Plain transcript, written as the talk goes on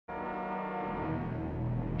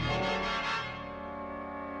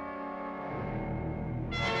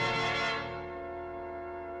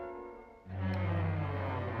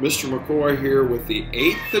Mr. McCoy here with the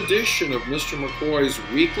 8th edition of Mr. McCoy's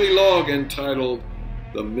weekly log entitled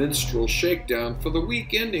The Minstrel Shakedown for the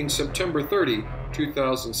week ending September 30,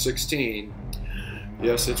 2016.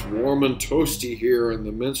 Yes, it's warm and toasty here in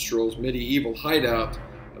the Minstrel's medieval hideout,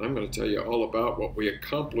 and I'm going to tell you all about what we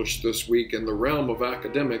accomplished this week in the realm of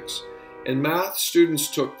academics. In math, students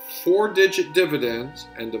took 4-digit dividends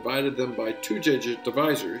and divided them by 2-digit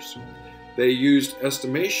divisors. They used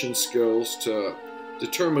estimation skills to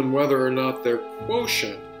determine whether or not their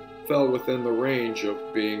quotient fell within the range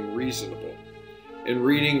of being reasonable. In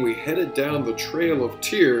reading, we headed down the Trail of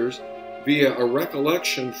Tears via a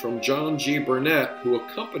recollection from John G. Burnett, who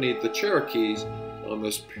accompanied the Cherokees on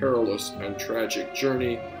this perilous and tragic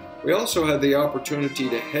journey. We also had the opportunity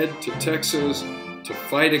to head to Texas to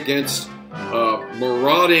fight against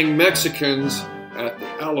marauding Mexicans at the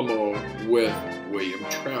Alamo with William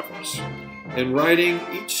Travis. In writing,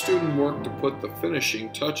 each student worked to put the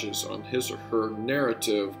finishing touches on his or her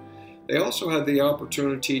narrative. They also had the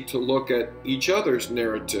opportunity to look at each other's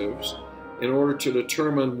narratives in order to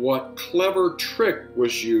determine what clever trick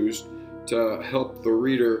was used to help the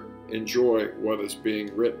reader enjoy what is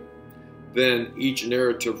being written. Then each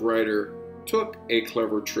narrative writer took a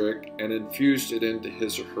clever trick and infused it into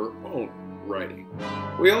his or her own writing.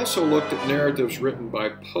 We also looked at narratives written by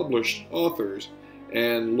published authors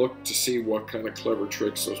and looked to see what kind of clever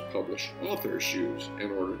tricks those published authors use in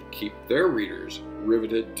order to keep their readers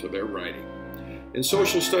riveted to their writing. In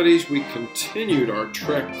social studies, we continued our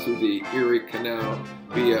trek through the Erie Canal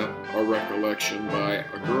via a recollection by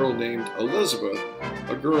a girl named Elizabeth,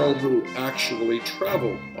 a girl who actually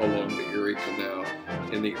traveled along the Erie Canal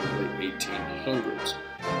in the early 1800s.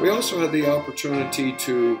 We also had the opportunity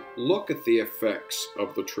to look at the effects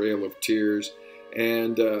of the Trail of Tears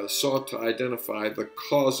and sought to identify the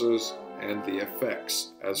causes and the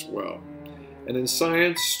effects as well. And in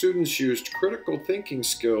science, students used critical thinking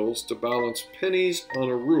skills to balance pennies on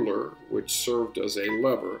a ruler, which served as a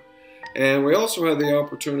lever. And we also had the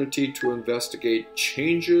opportunity to investigate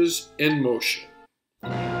changes in motion.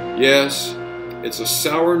 Yes, it's a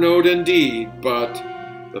sour note indeed, but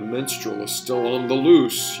the minstrel is still on the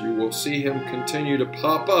loose. You will see him continue to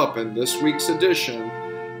pop up in this week's edition.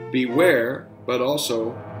 Beware, but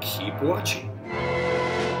also keep watching.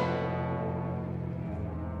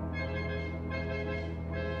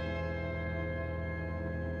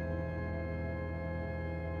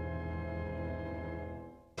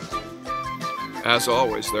 As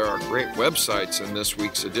always, there are great websites in this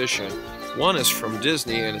week's edition. One is from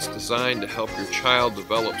Disney and is designed to help your child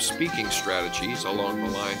develop speaking strategies along the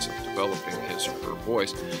lines of developing his or her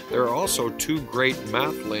voice. There are also 2 great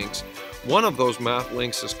math links. One of those math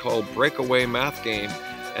links is called Breakaway Math Game,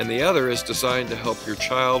 and the other is designed to help your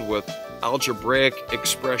child with algebraic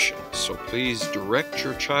expressions. So please direct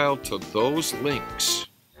your child to those links.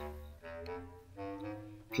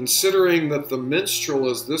 Considering that the minstrel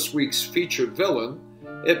is this week's featured villain,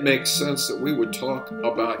 it makes sense that we would talk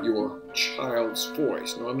about your child's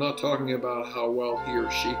voice. Now, I'm not talking about how well he or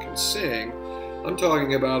she can sing. I'm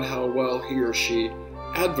talking about how well he or she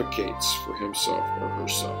advocates for himself or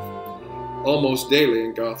herself. Almost daily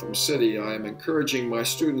in Gotham City, I am encouraging my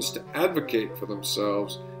students to advocate for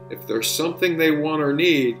themselves. If there's something they want or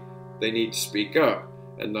need, they need to speak up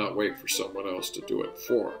and not wait for someone else to do it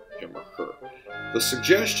for him or her. The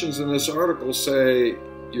suggestions in this article say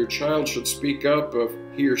your child should speak up if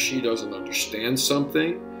he or she doesn't understand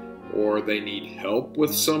something, or they need help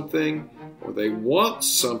with something, or they want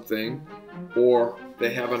something, or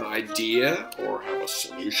they have an idea or have a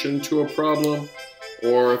solution to a problem,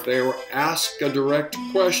 or if they were asked a direct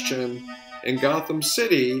question. In Gotham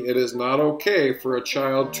City, it is not okay for a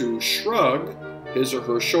child to shrug his or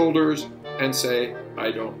her shoulders and say,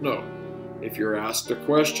 "I don't know." If you're asked a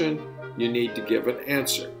question, you need to give an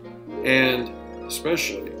answer. And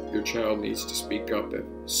especially, your child needs to speak up if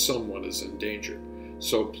someone is in danger.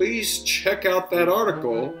 So please check out that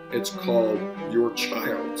article. It's called Your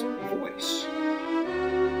Child's Voice.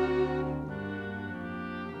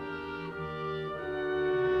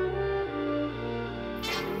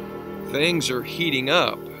 Things are heating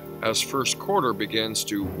up as first quarter begins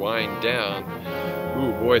to wind down.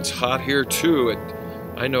 Ooh, boy, it's hot here too.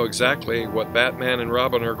 I know exactly what Batman and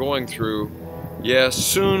Robin are going through. Yes,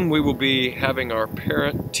 soon we will be having our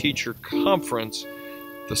parent-teacher conference.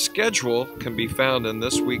 The schedule can be found in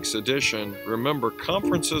this week's edition. Remember,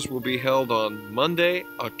 conferences will be held on Monday,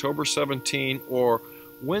 October 17, or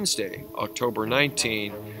Wednesday, October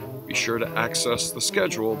 19. Be sure to access the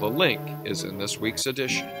schedule. The link is in this week's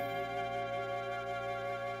edition.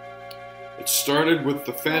 It started with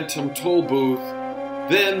the Phantom Toll Booth,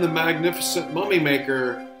 then the magnificent Mummy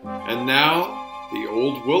Maker, And now, the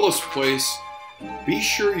Old Willis Place. Be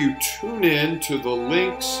sure you tune in to the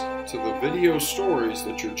links to the video stories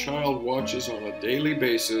that your child watches on a daily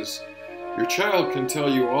basis. Your child can tell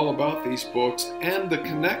you all about these books and the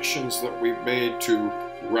connections that we've made to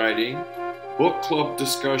writing, book club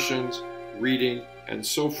discussions, reading, and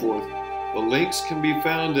so forth. The links can be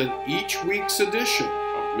found in each week's edition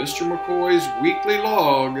of Mr. McCoy's Weekly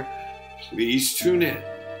Log. Please tune in.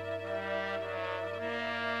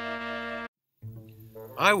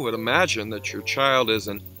 I would imagine that your child is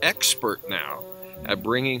an expert now at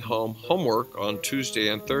bringing home homework on Tuesday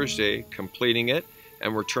and Thursday, completing it,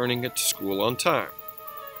 and returning it to school on time.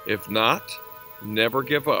 If not, never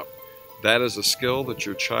give up. That is a skill that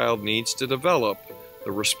your child needs to develop,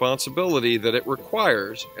 the responsibility that it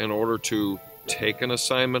requires in order to take an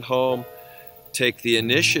assignment home, take the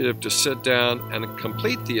initiative to sit down and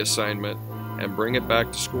complete the assignment, and bring it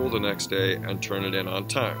back to school the next day and turn it in on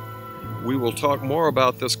time. We will talk more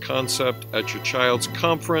about this concept at your child's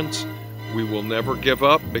conference. We will never give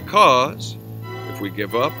up, because if we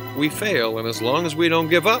give up, we fail, and as long as we don't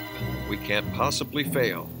give up, we can't possibly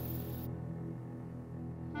fail.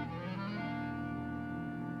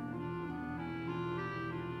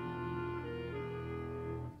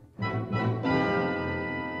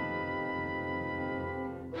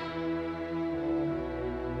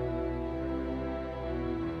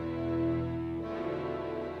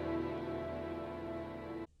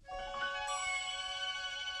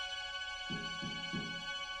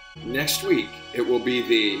 Next week, it will be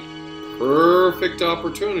the perfect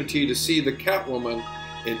opportunity to see the Catwoman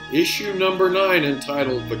in issue number 9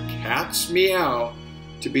 entitled The Cat's Meow,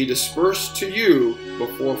 to be dispersed to you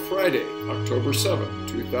before Friday, October 7,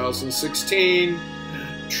 2016.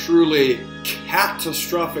 Truly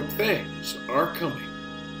catastrophic things are coming.